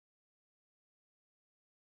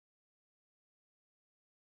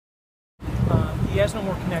has no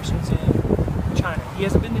more connections in China. He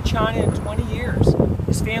hasn't been to China in 20 years.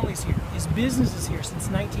 His family's here. His business is here since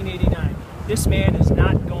 1989. This man is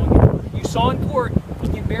not going anywhere. You saw in court, he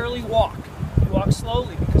can barely walk. He walks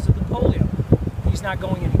slowly because of the polio. He's not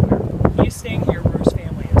going anywhere. He is staying here where his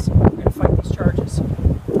family is. We're going to fight these charges.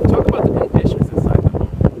 Talk about the conditions inside the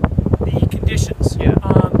home. The conditions. Yeah.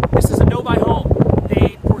 This is a no-buy home.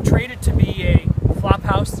 They portrayed it to be a flop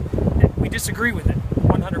house. We disagree with it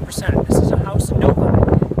 100%. This is a house of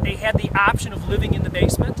no-buy. They had the option of living in the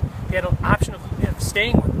basement. They had an option of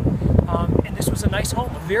staying with them. And this was a nice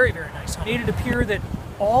home, a very, very nice home. It made it appear that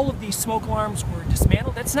all of these smoke alarms were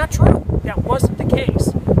dismantled. That's not true. That wasn't the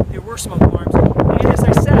case. There were smoke alarms. And as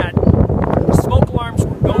I said, the smoke alarms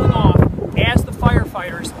were going off as the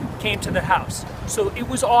firefighters came to the house. So it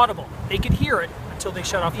was audible. They could hear it until they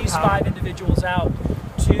shut off these 5 individuals out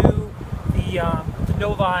to the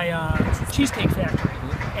Novi Cheesecake Factory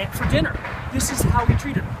and for dinner. This is how he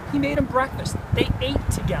treated them. He made them breakfast. They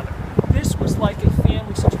ate together. This was like a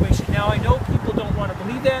family situation. Now I know people don't want to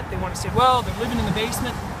believe that. They want to say, well, they're living in the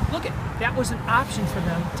basement. Look, that was an option for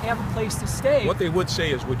them to have a place to stay. What they would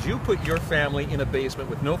say is, would you put your family in a basement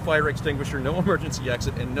with no fire extinguisher, no emergency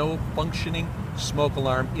exit, and no functioning smoke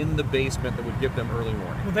alarm in the basement that would give them early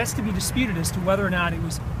warning? Well, that's to be disputed as to whether or not it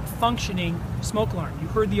was a functioning smoke alarm. You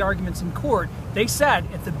heard the arguments in court. They said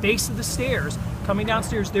at the base of the stairs, coming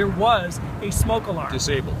downstairs, there was a smoke alarm.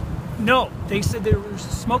 Disabled. No, they said there was a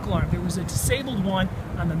smoke alarm. There was a disabled one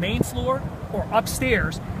on the main floor or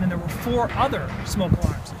upstairs, and then there were 4 other smoke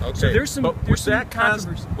alarms. Okay. So there's some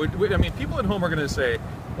controversy. I mean, people at home are going to say,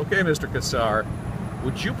 okay, Mr. Kassar,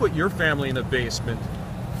 would you put your family in a basement,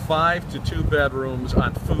 5 to 2 bedrooms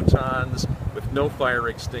on futons with no fire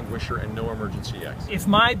extinguisher and no emergency exit? If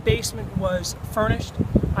my basement was furnished,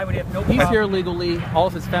 I would have no problem. He's here legally. All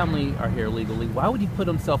of his family are here legally. Why would he put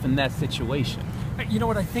himself in that situation? You know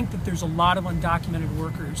what, I think that there's a lot of undocumented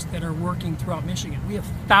workers that are working throughout Michigan. We have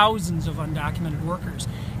thousands of undocumented workers.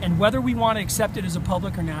 And whether we want to accept it as a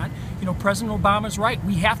public or not, you know, President Obama's right.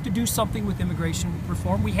 We have to do something with immigration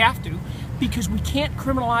reform. We have to, because we can't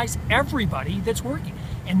criminalize everybody that's working.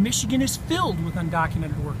 And Michigan is filled with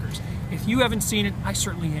undocumented workers. If you haven't seen it, I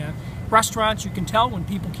certainly have. Restaurants, you can tell when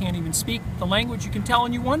people can't even speak the language, you can tell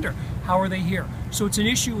and you wonder, how are they here? So it's an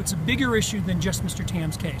issue, it's a bigger issue than just Mr.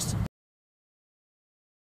 Tam's case.